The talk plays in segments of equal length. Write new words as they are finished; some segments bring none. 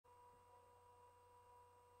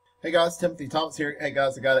Hey guys, Timothy Thomas here. Hey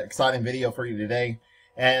guys, I got an exciting video for you today.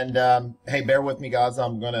 And hey, bear with me guys.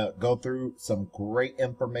 I'm going to go through some great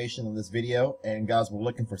information in this video. And guys, we're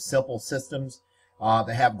looking for simple systems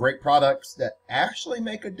that have great products that actually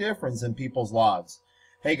make a difference in people's lives.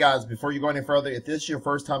 Hey guys, before you go any further, if this is your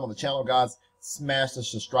first time on the channel, guys, smash the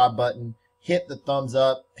subscribe button, hit the thumbs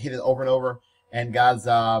up, hit it over and over. And guys,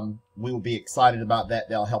 we will be excited about that.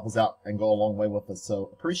 That'll help us out and go a long way with us. So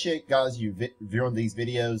appreciate guys you viewing these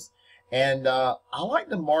videos. And I like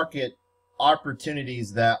to market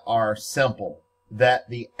opportunities that are simple, that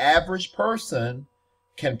the average person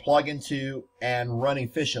can plug into and run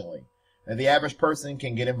efficiently. And the average person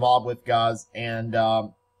can get involved with, guys, and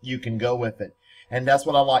you can go with it. And that's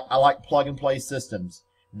what I like. I like plug and play systems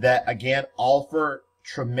that, again, offer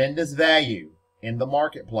tremendous value in the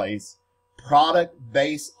marketplace,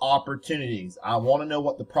 product-based opportunities. I want to know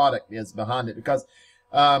what the product is behind it, because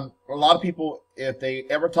a lot of people, if they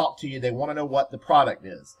ever talk to you, they want to know what the product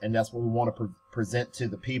is, and that's what we want to present to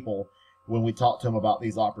the people when we talk to them about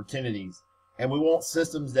these opportunities. And we want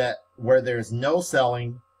systems that where there's no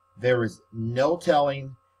selling, there is no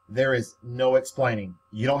telling, there is no explaining.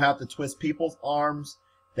 You don't have to twist people's arms.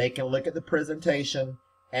 They can look at the presentation,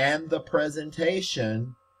 and the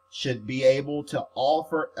presentation should be able to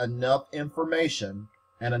offer enough information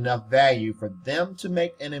and enough value for them to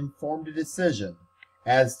make an informed decision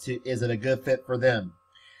as to, is it a good fit for them.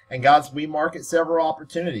 And guys, we market several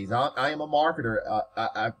opportunities. I am a marketer.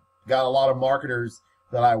 I've got a lot of marketers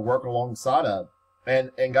that I work alongside of.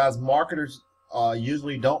 And guys, marketers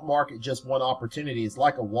usually don't market just one opportunity. It's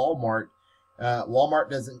like a Walmart.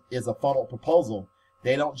 Walmart is a funnel proposal.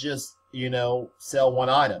 They don't just, sell one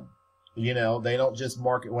item. They don't just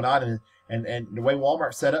market one item. And the way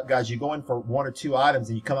Walmart's set up, guys, you go in for one or two items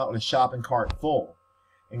and you come out with a shopping cart full.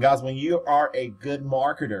 And guys, when you are a good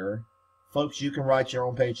marketer, folks, you can write your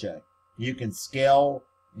own paycheck. You can scale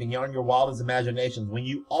beyond your wildest imaginations. When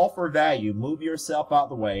you offer value, move yourself out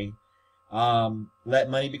the way, let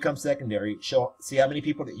money become secondary, see how many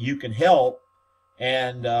people that you can help,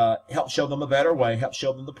 and help show them a better way, help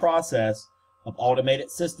show them the process of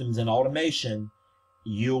automated systems and automation,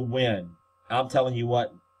 you'll win. I'm telling you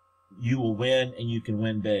what, you will win, and you can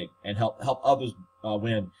win big and help others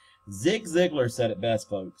win. Zig Ziglar said it best,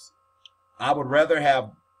 folks. I would rather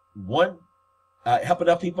have help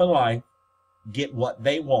enough people in life get what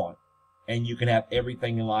they want, and you can have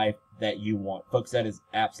everything in life that you want. Folks, that is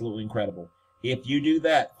absolutely incredible. If you do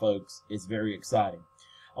that, folks, it's very exciting.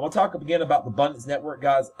 I want to talk again about the Abudance Network,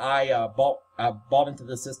 guys. I bought into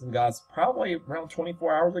this system, guys, probably around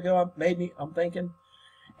 24 hours ago, maybe, I'm thinking.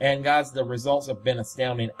 And guys, the results have been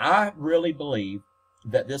astounding. I really believe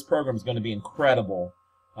that this program is going to be incredible.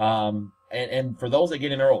 And for those that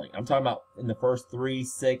get in early, I'm talking about in the first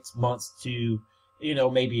 3-6 months to,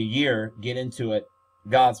 maybe a year, get into it.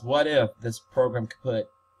 Guys, what if this program could put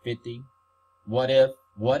 50? What if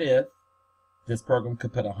this program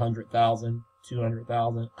could put 100,000,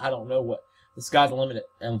 200,000? I don't know what. The sky's the limit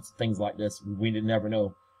on things like this. We never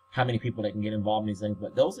know how many people that can get involved in these things.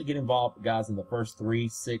 But those that get involved, guys, in the first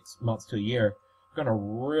 3-6 months to a year, going to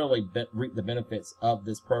really reap the benefits of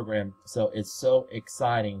this program. So it's so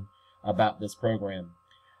exciting about this program.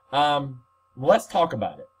 Let's talk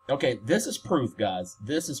about it. Okay, this is proof, guys.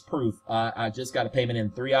 This is proof. I just got a payment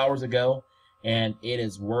in 3 hours ago, and it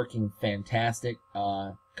is working fantastic.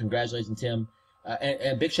 Congratulations, Tim.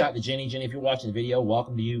 And big shout out to Jenny. Jenny, if you're watching the video,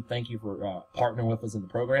 welcome to you. Thank you for partnering with us in the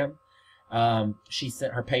program. She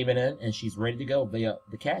sent her payment in, and she's ready to go via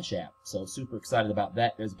the Cash App. So super excited about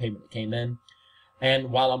that. There's a payment that came in.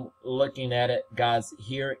 And while I'm looking at it, guys,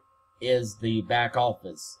 here is the back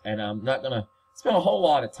office. And I'm not going to spend a whole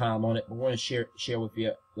lot of time on it, but we're going to share with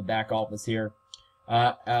you the back office here. 3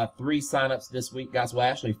 signups this week, guys. Well,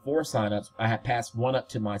 actually 4 signups. I have passed one up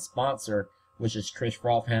to my sponsor, which is Trish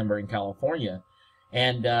Frothamber in California.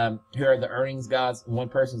 And here are the earnings, guys. One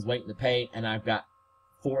person's waiting to pay, and I've got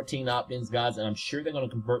 14 opt-ins, guys, and I'm sure they're going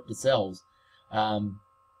to convert to sales.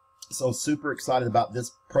 So super excited about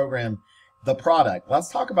this program. The product. Let's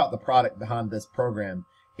talk about the product behind this program.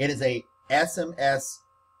 It is a SMS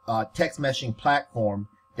text messaging platform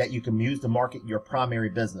that you can use to market your primary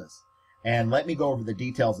business. And let me go over the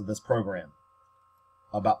details of this program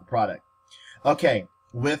about the product. Okay,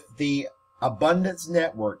 with the Abudance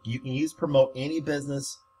Network, you can use promote any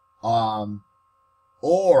business or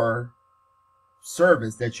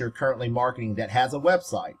service that you're currently marketing that has a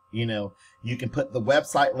website. You can put the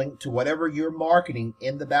website link to whatever you're marketing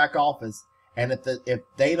in the back office. And if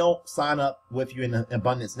they don't sign up with you in the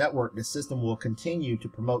Abudance Network, the system will continue to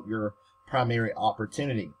promote your primary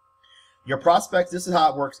opportunity. Your prospects, this is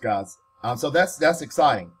how it works, guys. So that's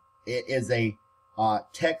exciting. It is a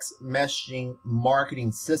text messaging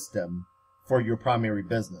marketing system for your primary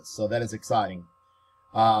business. So that is exciting.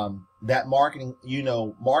 That marketing,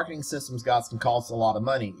 marketing systems, guys, can cost a lot of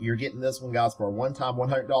money. You're getting this one, guys, for a one-time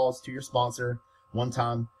 $100 to your sponsor, one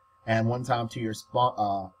time to your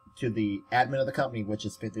to the admin of the company, which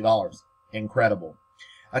is $50. Incredible.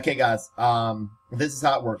 Okay, guys, this is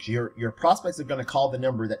how it works. Your prospects are going to call the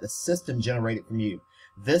number that the system generated from you.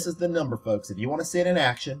 This is the number, folks. If you want to see it in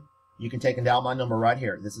action, you can take and dial my number right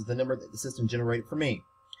here. This is the number that the system generated for me.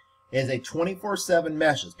 It is a 24/7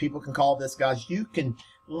 message. People can call this, guys. You can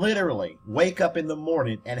literally wake up in the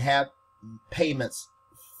morning and have payments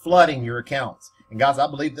flooding your accounts. And guys, I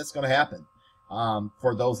believe this is going to happen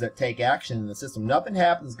for those that take action in the system. Nothing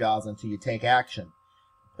happens, guys, until you take action.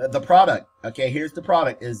 The product, okay, here's the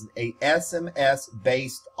product, is a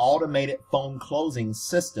SMS-based automated phone closing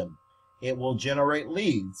system. It will generate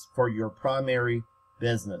leads for your primary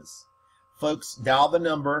business. Folks, dial the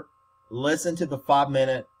number, listen to the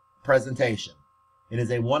 5-minute presentation. It is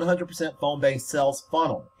a 100% phone-based sales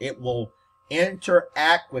funnel. It will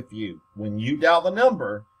interact with you. When you dial the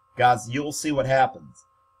number, guys, you'll see what happens.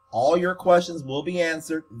 All your questions will be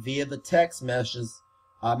answered via the text message.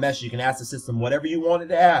 You can ask the system whatever you wanted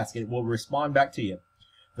to ask. It will respond back to you.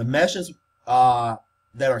 The messages that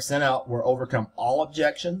are sent out will overcome all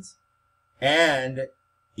objections, and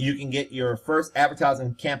you can get your first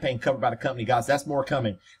advertising campaign covered by the company. Guys, that's more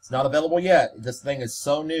coming. It's not available yet. This thing is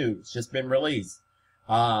so new. It's just been released.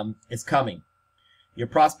 It's coming. Your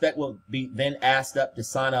prospect will be then asked up to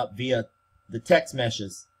sign up via the text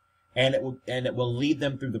messages, and it will lead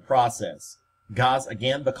them through the process. Guys,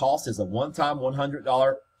 again, the cost is a one-time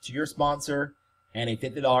 $100 to your sponsor and a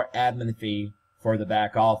 $50 admin fee for the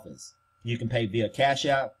back office. You can pay via Cash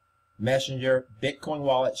App, Messenger, Bitcoin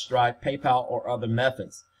Wallet, Stripe, PayPal, or other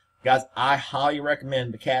methods. Guys, I highly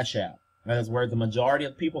recommend the Cash App. That is where the majority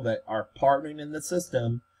of people that are partnering in the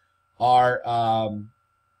system are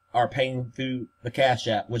paying through the Cash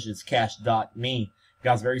App, which is cash.me.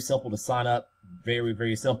 Guys, very simple to sign up. Very,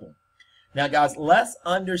 very simple. Now, guys, let's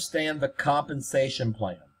understand the compensation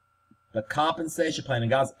plan. The compensation plan. And,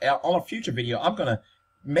 guys, on a future video, I'm going to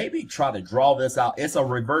maybe try to draw this out. It's a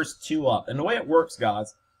reverse 2-up. And the way it works,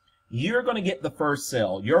 guys, you're going to get the first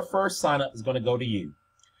sale. Your first sign-up is going to go to you.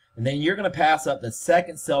 And then you're going to pass up the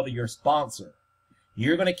second sale to your sponsor.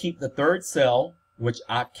 You're going to keep the third sale, which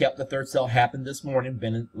I kept the third sale, happened this morning,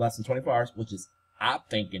 been in less than 24 hours, which is, I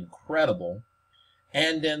think, incredible.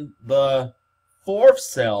 And then the fourth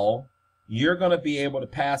sale, you're going to be able to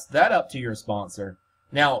pass that up to your sponsor.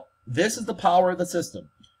 Now, this is the power of the system.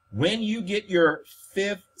 When you get your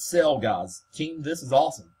fifth sale, guys, team, this is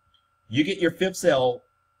awesome. You get your fifth sale,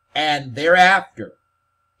 and thereafter,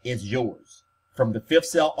 it's yours. From the fifth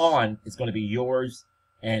sale on, it's going to be yours,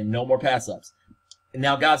 and no more pass-ups.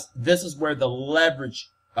 Now, guys, this is where the leverage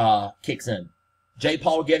kicks in. J.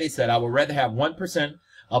 Paul Getty said, I would rather have 1%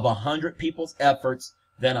 of 100 people's efforts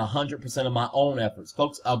than 100% of my own efforts.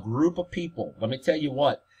 Folks, a group of people, let me tell you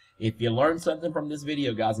what, if you learn something from this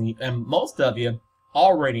video, guys, and most of you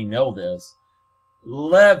already know this,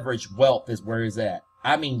 leverage wealth is where it's at.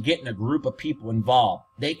 I mean, getting a group of people involved.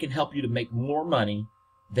 They can help you to make more money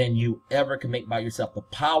than you ever can make by yourself. The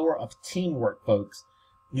power of teamwork, folks.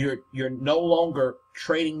 You're no longer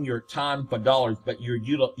trading your time for dollars, but you're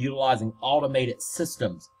utilizing automated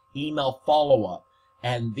systems, email follow-up,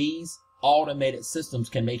 and these automated systems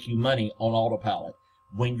can make you money on autopilot.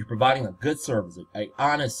 When you're providing a good service, an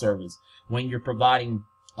honest service, when you're providing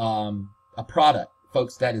a product,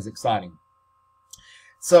 folks, that is exciting.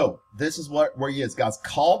 So this is where he is, guys.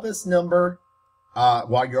 Call this number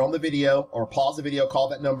while you're on the video, or pause the video, call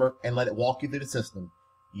that number, and let it walk you through the system.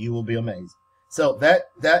 You will be amazed. So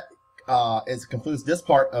that concludes this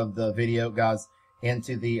part of the video, guys,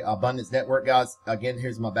 into the Abudance Network, guys. Again,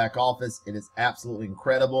 here's my back office. It is absolutely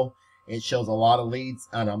incredible. It shows a lot of leads,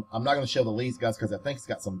 and I'm not going to show the leads, guys, because I think it's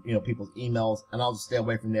got some people's emails, and I'll just stay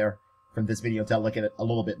away from this video until I look at it a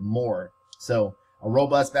little bit more. So a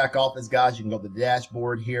robust back office, guys. You can go to the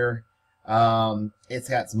dashboard here. It's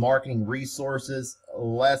got some marketing resources.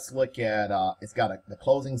 Let's look at it's got the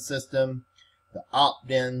closing system, the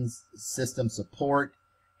opt-ins, system support,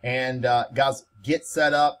 and guys, get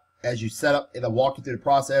set up. As you set up, it'll walk you through the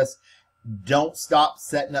process. Don't stop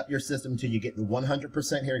setting up your system until you get the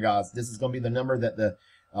 100% here, guys. This is going to be the number that the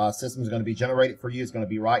system is going to be generated for you. It's going to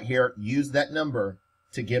be right here. Use that number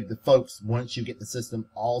to give the folks once you get the system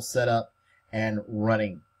all set up and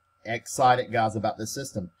running. Excited, guys, about this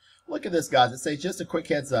system. Look at this, guys. It says, just a quick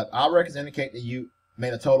heads up. Our records indicate that you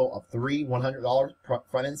made a total of 3 $100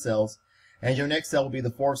 front-end sales and your next sale will be the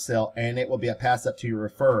fourth sale, and it will be a pass up to your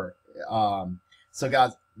refer. So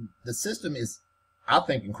guys, the system is, I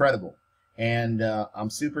think, incredible, and I'm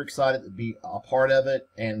super excited to be a part of it,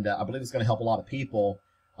 and I believe it's going to help a lot of people,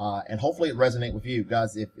 and hopefully it resonates with you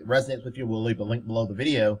guys. If it resonates with you, we'll leave a link below the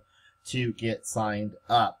video to get signed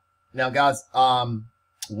up. Now guys,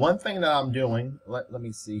 one thing that I'm doing, let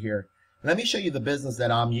me see here. Let me show you the business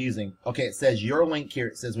that I'm using. Okay, it says your link here.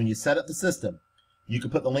 It says when you set up the system, you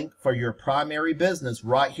can put the link for your primary business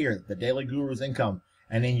right here, the Daily Guru's Income,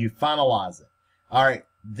 and then you finalize it. All right,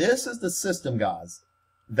 this is the system, guys,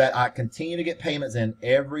 that I continue to get payments in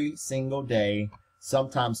every single day,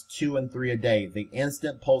 sometimes 2 and 3 a day, the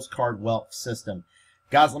Instant Postcard Wealth System.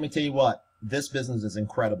 Guys, let me tell you what, this business is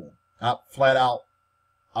incredible. I flat out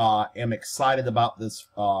am excited about this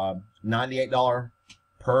 $98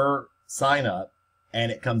 per sign up,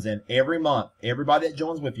 and it comes in every month. Everybody that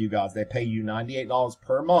joins with you guys, they pay you $98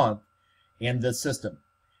 per month in this system.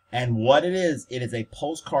 And what it is a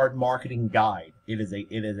postcard marketing guide. It is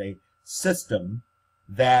a system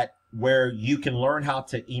that where you can learn how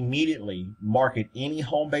to immediately market any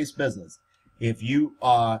home-based business. If you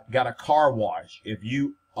got a car wash, if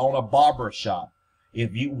you own a barber shop,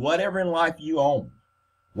 if you whatever in life you own,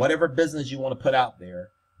 whatever business you want to put out there,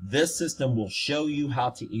 this system will show you how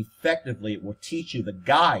to effectively, it will teach you, the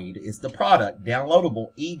guide is the product,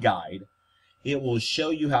 downloadable e-guide. It will show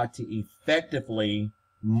you how to effectively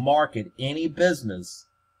market any business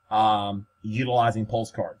utilizing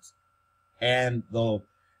postcards. And the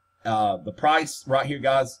price right here,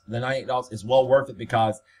 guys, the $98 is well worth it,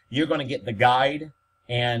 because you're going to get the guide,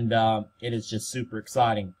 and it is just super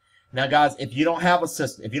exciting. Now guys, if you don't have a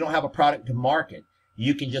system, if you don't have a product to market,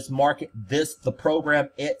 you can just market the program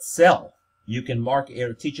itself. You can market,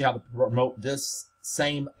 it'll teach you how to promote this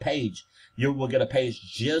same page. You will get a page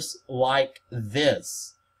just like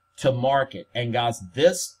this to market. And guys,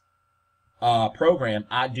 this program,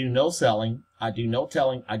 I do no selling, I do no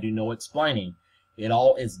telling, I do no explaining. It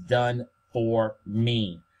all is done for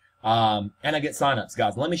me. And I get signups,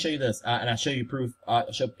 guys. Let me show you this, and I show you proof.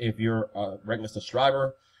 If you're a regular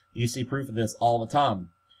subscriber, you see proof of this all the time.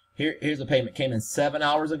 Here's a payment. Came in 7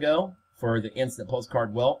 hours ago for the Instant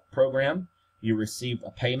Postcard Wealth program. You received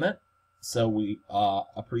a payment, so we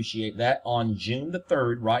appreciate that. On June the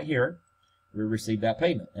 3rd, right here, we received that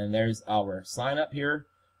payment. And there's our sign up here.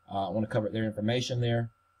 I want to cover their information there.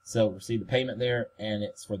 So receive the payment there, and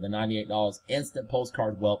it's for the $98 Instant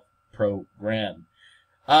Postcard Wealth program.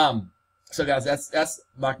 So guys, that's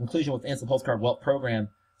my conclusion with the Instant Postcard Wealth program.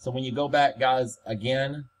 So when you go back, guys,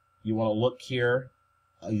 again, you want to look here.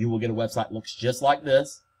 You will get a website that looks just like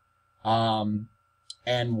this. And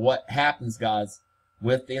what happens, guys,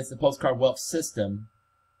 with the Instant Postcard Wealth system,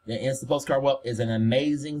 the Instant Postcard Wealth is an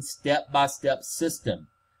amazing step-by-step system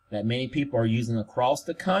that many people are using across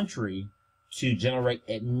the country to generate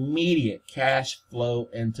immediate cash flow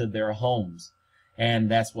into their homes. And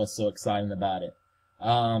that's what's so exciting about it.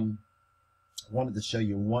 I wanted to show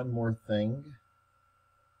you one more thing.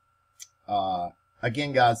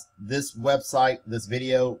 Again, guys, this website, this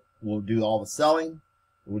video will do all the selling,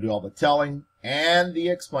 it will do all the telling, and the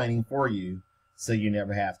explaining for you, so you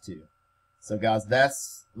never have to. So, guys,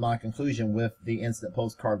 that's my conclusion with the Instant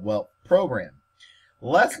Postcard Wealth program.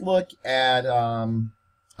 Let's look at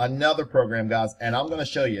another program, guys, and I'm going to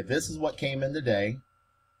show you. This is what came in today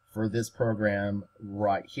for this program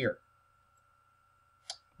right here,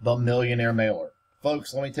 the Millionaire Mailer.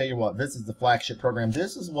 Folks, let me tell you what, this is the flagship program.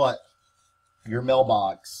 This is what your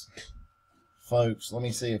mailbox, folks, let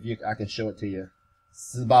me see if I can show it to you.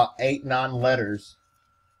 This is about 8-9 letters.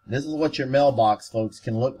 This is what your mailbox, folks,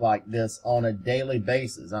 can look like this on a daily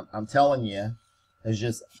basis. I'm telling you, it's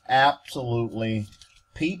just absolutely,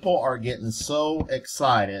 people are getting so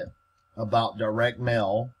excited about direct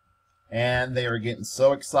mail, and they are getting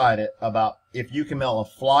so excited about if you can mail a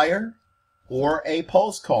flyer or a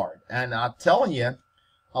postcard. And I'm telling you,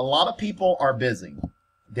 a lot of people are busy.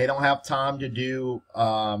 They don't have time to do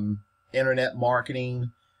internet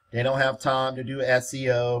marketing. They don't have time to do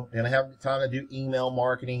SEO. They don't have time to do email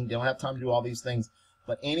marketing. They don't have time to do all these things.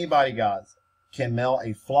 But anybody, guys, can mail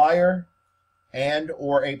a flyer and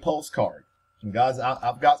or a postcard. And guys,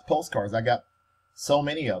 I've got postcards. I got so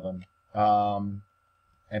many of them.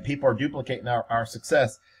 And people are duplicating our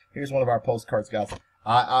success. Here's one of our postcards, guys.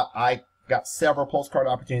 I got several postcard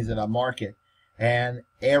opportunities that I market, and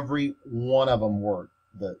every one of them worked.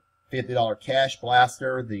 The $50 Cash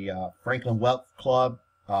Blaster, the Franklin Wealth Club,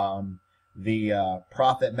 the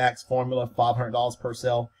Profit Max Formula, $500 per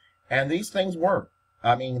sale, and these things work.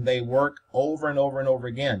 I mean, they work over and over and over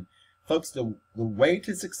again. Folks, the way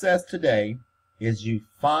to success today is you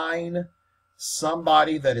find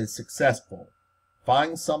somebody that is successful.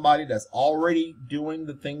 Find somebody that's already doing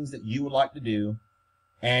the things that you would like to do,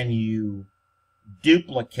 and you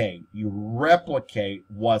duplicate, you replicate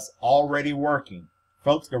what's already working.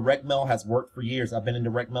 Folks, direct mail has worked for years. I've been in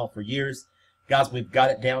direct mail for years. Guys, we've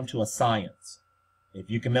got it down to a science.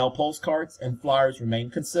 If you can mail postcards and flyers,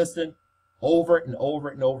 remain consistent over and over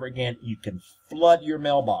and over again, you can flood your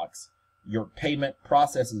mailbox, your payment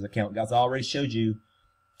processors account. Guys, I already showed you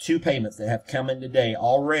 2 payments that have come in today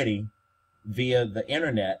already via the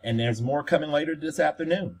internet, and there's more coming later this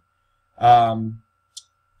afternoon.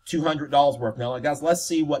 $200 worth. Now, guys, let's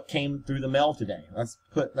see what came through the mail today.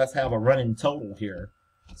 Let's have a running total here,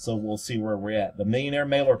 so we'll see where we're at. The Millionaire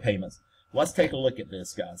Mailer payments. Let's take a look at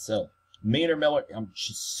this, guys. So, Millionaire Mailer, I'm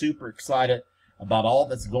just super excited about all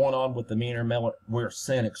that's going on with the Millionaire Mailer. We're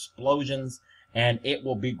seeing explosions, and it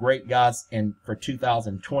will be great, guys, for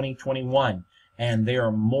 2020-21. And there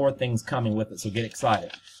are more things coming with it, so get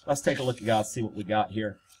excited. Let's take a look, guys, see what we got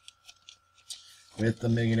here with the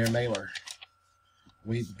Millionaire Mailer.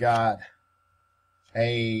 We've got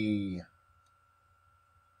a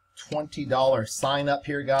 $20 sign up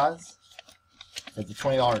here, guys. For the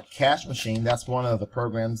 $20 cash machine. That's one of the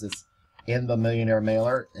programs that's in the Millionaire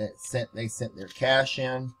Mailer. They sent their cash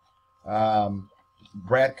in.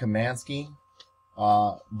 Brad Kamansky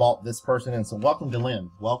bought this person in. So welcome to Lynn.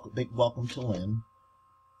 Big welcome to Lynn.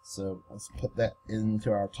 So let's put that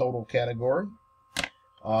into our total category.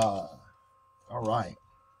 All right.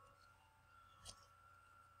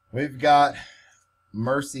 We've got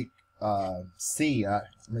Mercy C. Let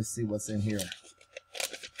me see what's in here.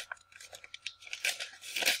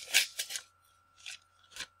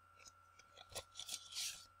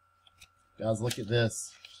 Guys, look at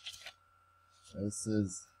this. This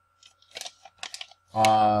is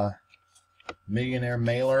Millionaire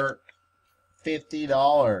Mailer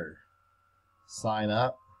 $50 sign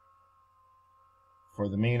up for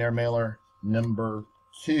the Millionaire Mailer number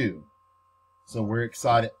 2. So we're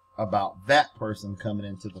excited about that person coming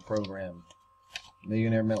into the program.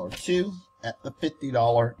 Millionaire Mailer 2 at the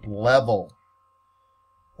 $50 level.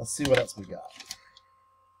 Let's see what else we got.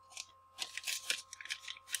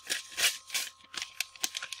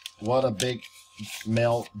 What a big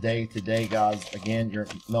mail day today, guys. Again, your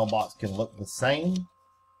mailbox can look the same.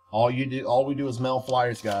 All we do is mail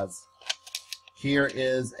flyers, guys. Here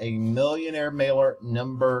is a Millionaire Mailer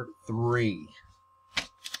number 3.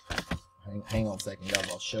 Hang on a second, guys.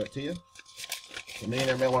 I'll show it to you. The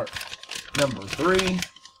Millionaire Mailer number 3.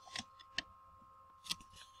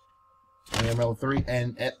 Millionaire Mailer 3.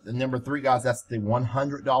 And at the number 3, guys, that's the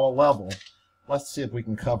 $100 level. Let's see if we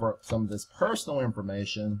can cover up some of this personal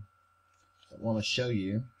information. I want to show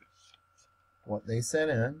you what they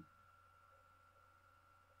sent in.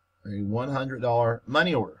 A $100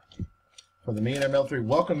 money order for the Millionaire Mailer 3.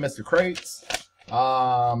 Welcome, Mr. Crates.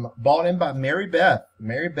 Bought in by Marybeth.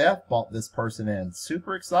 Marybeth bought this person in.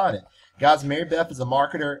 Super excited. Guys, Marybeth is a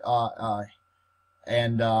marketer,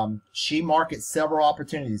 and she markets several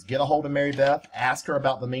opportunities. Get a hold of Marybeth. Ask her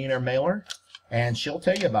about the Millionaire Mailer, and she'll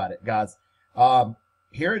tell you about it, guys.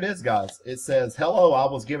 Here it is, guys. It says, hello,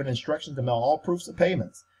 I was given instructions to mail all proofs of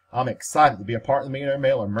payments. I'm excited to be a part of the Millionaire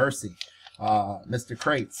Mailer. Mercy. Mr.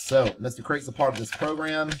 Crates. So, Mr. Crates is a part of this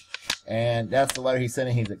program, and that's the letter he sent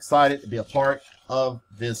in. He's excited to be a part of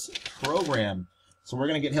this program. So, we're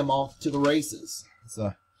going to get him off to the races.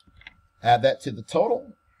 So, add that to the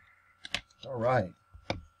total. All right.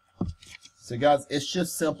 So, guys, it's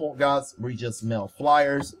just simple, guys. We just mail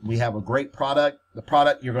flyers. We have a great product. The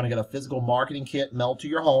product, you're going to get a physical marketing kit mailed to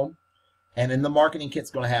your home. And in the marketing kit's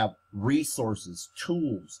going to have resources,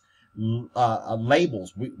 tools,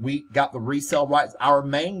 labels. We got the resale rights. Our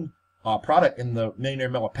main product in the Millionaire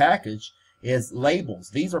Mailer package is labels.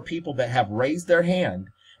 These are people that have raised their hand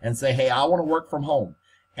and say, hey, I want to work from home.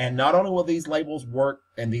 And not only will these labels work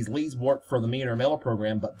and these leads work for the Millionaire Mailer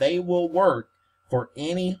program, but they will work for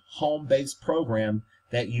any home-based program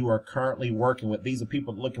that you are currently working with. These are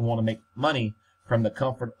people that want to make money from the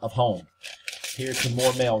comfort of home. Here's some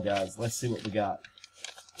more mail, guys. Let's see what we got.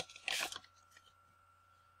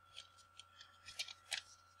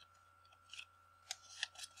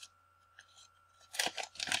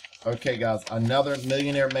 Okay, guys, another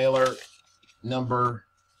Millionaire Mailer number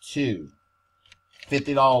 2.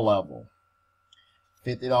 $50 level.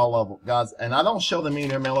 $50 level, guys. And I don't show the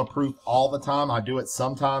Millionaire Mailer proof all the time. I do it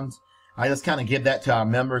sometimes. I just kind of give that to our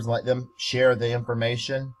members, let them share the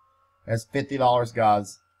information. That's $50,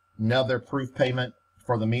 guys. Another proof payment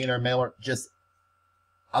for the Millionaire Mailer. Just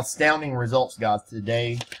astounding results, guys,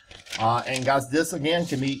 today. And guys, this again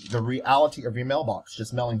can be the reality of your mailbox.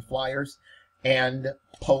 Just mailing flyers and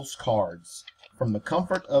postcards from the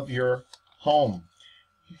comfort of your home.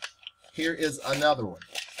 Here is another one.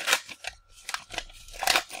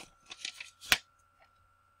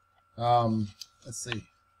 Let's see.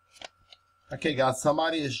 Okay, guys,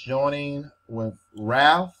 somebody is joining with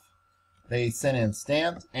Ralph. They sent in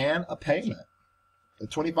stamps and a payment. A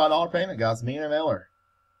 $25 payment, guys. Millionaire Mailer.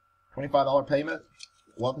 $25 payment.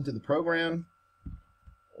 Welcome to the program.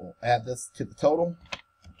 We'll add this to the total.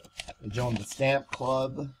 They joined the stamp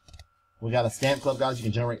club. We got a stamp club, guys. You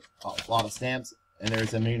can generate a lot of stamps. And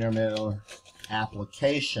there's a Millionaire Mailer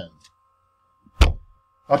application.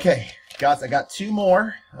 Okay, guys, I got two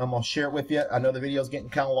more. I'm going to share it with you. I know the video is getting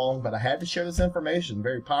kind of long, but I had to share this information.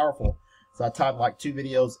 Very powerful. So I typed like 2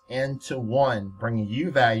 videos into one, bringing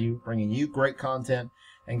you value, bringing you great content.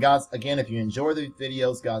 And guys, again, if you enjoy the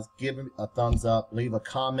videos, guys, give them a thumbs up, leave a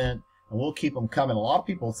comment, and we'll keep them coming. A lot of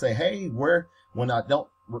people say, hey, when I don't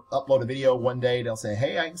upload a video one day, they'll say,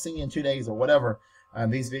 hey, I can see you in 2 days or whatever.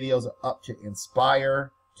 These videos are up to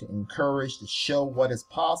inspire, to encourage, to show what is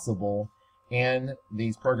possible in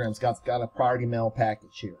these programs. Got a priority mail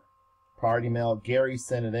package here. Priority mail. Gary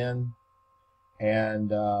sent it in.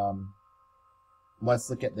 And let's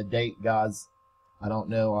look at the date, guys. I don't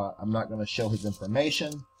know. I'm not going to show his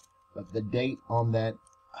information. But the date on that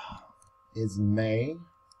is May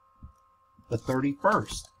the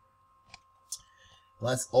 31st.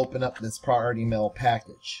 Let's open up this priority mail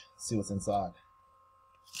package. See what's inside.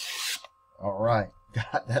 All right.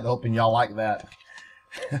 Got that open. Y'all like that?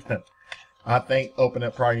 I think open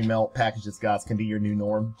up priority mail packages, guys, can be your new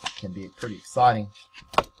norm. Can be pretty exciting.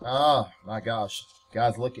 Oh, my gosh.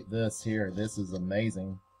 Guys, look at this here. This is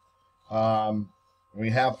amazing. We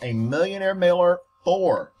have a Millionaire Mailer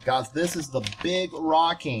 4. Guys, this is the big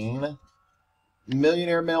rocking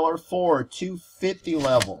Millionaire Mailer 4 250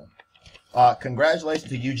 level. Congratulations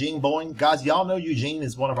to Eugene Boeing. Guys, y'all know Eugene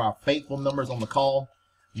is one of our faithful members on the call.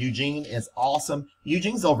 Eugene is awesome.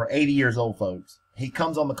 Eugene's over 80 years old, folks. He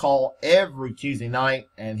comes on the call every Tuesday night,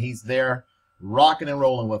 and he's there rocking and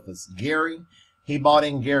rolling with us. Gary, he bought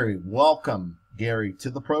in Gary. Welcome, Gary, to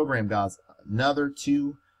the program, guys. Another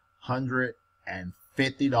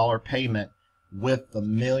 $250 payment with the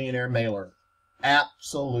Millionaire Mailer.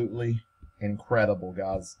 Absolutely incredible,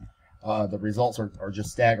 guys. The results are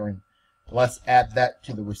just staggering. Let's add that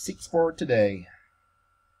to the receipts for today.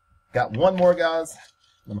 Got one more, guys.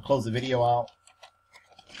 I'm going to close the video out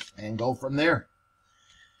and go from there.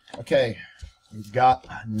 Okay, we've got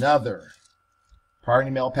another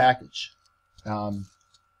priority mail package.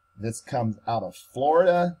 This comes out of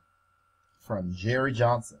Florida from Jerry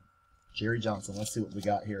Johnson. Jerry Johnson. Let's see what we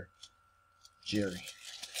got here. Jerry.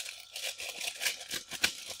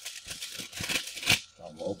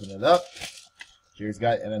 I'm going to open it up. Jerry's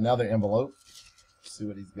got it in another envelope. Let's see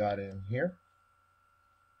what he's got in here.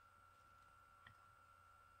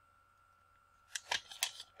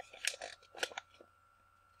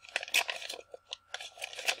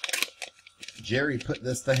 Jerry put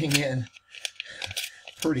this thing in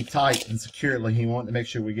pretty tight and securely. He wanted to make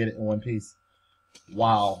sure we get it in one piece.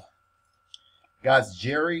 Wow. Guys,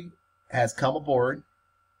 Jerry has come aboard,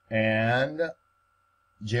 and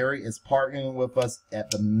Jerry is partnering with us at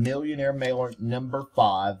the Millionaire Mailer number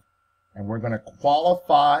 5, and we're going to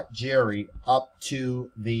qualify Jerry up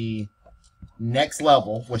to the next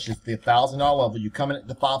level, which is the $1,000 level. You come in at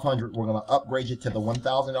the 500, we're going to upgrade you to the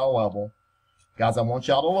 $1,000 level. Guys, I want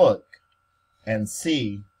y'all to look and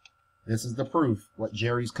see. This is the proof what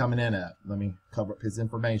Jerry's coming in at. Let me cover up his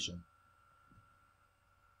information.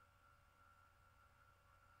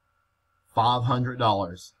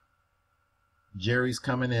 $500. Jerry's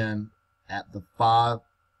coming in at the $500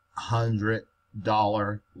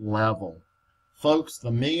 level. Folks,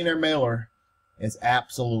 the Millionaire Mailer is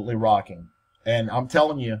absolutely rocking. And I'm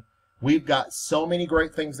telling you, we've got so many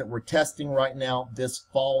great things that we're testing right now. This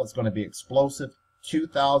fall is going to be explosive.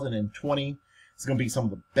 2020. It's going to be some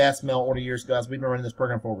of the best mail order years, guys. We've been running this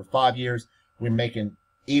program for over 5 years. We're making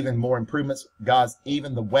even more improvements, guys.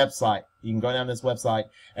 Even the website, you can go down this website.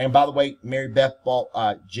 And by the way, Marybeth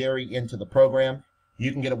bought Jerry into the program.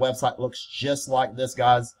 You can get a website that looks just like this,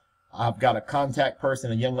 guys. I've got a contact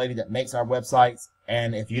person, a young lady that makes our websites.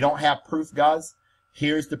 And if you don't have proof, guys,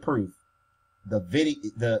 here's the proof.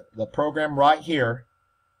 The program right here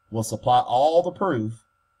will supply all the proof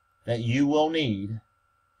that you will need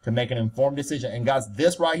to make an informed decision. And guys,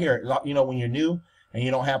 this right here, you know, when you're new and you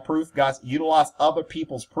don't have proof, guys, utilize other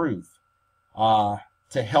people's proof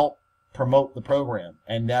to help promote the program.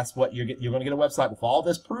 And that's what you're going to get a website with all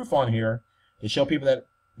this proof on here to show people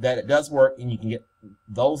that it does work, and you can get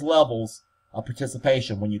those levels of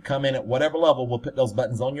participation. When you come in at whatever level, we'll put those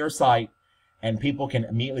buttons on your site, and people can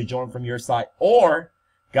immediately join from your site. Or,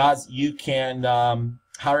 guys, you can,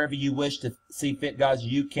 however you wish to see fit, guys,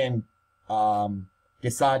 you can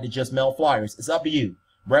decide to just mail flyers. It's up to you.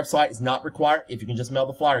 Website is not required. If you can just mail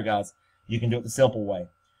the flyer, guys, you can do it the simple way.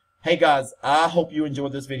 Hey, guys, I hope you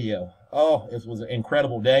enjoyed this video. Oh, it was an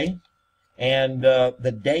incredible day. And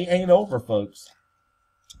the day ain't over, folks.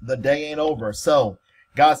 The day ain't over. So,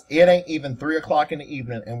 guys, it ain't even 3 o'clock in the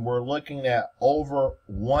evening, and we're looking at over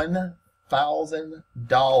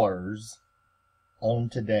 $1,000 on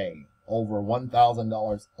today. Over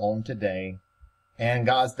 $1,000 on today. And,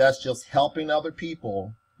 guys, that's just helping other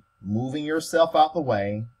people, moving yourself out the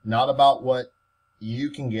way. Not about what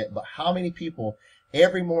you can get, but how many people.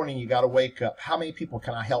 Every morning you got to wake up. How many people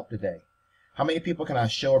can I help today? How many people can I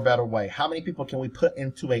show a better way? How many people can we put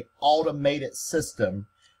into an automated system?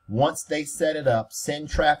 Once they set it up, send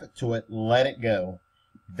traffic to it, let it go.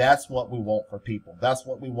 That's what we want for people. That's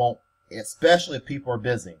what we want, especially if people are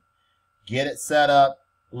busy. Get it set up.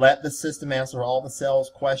 Let the system answer all the sales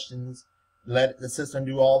questions. Let the system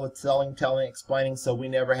do all the selling, telling, explaining, so we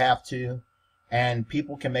never have to. And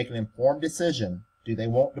people can make an informed decision. Do they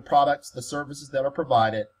want the products, the services that are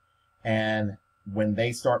provided? And when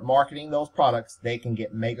they start marketing those products, they can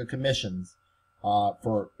get mega commissions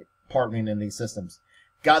for partnering in these systems.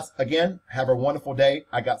 Guys, again, have a wonderful day.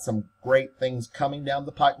 I got some great things coming down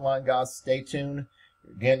the pipeline, guys. Stay tuned.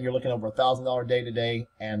 Again, you're looking over $1,000 day today,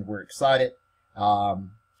 and we're excited.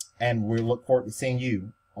 And we look forward to seeing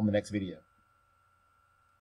you on the next video.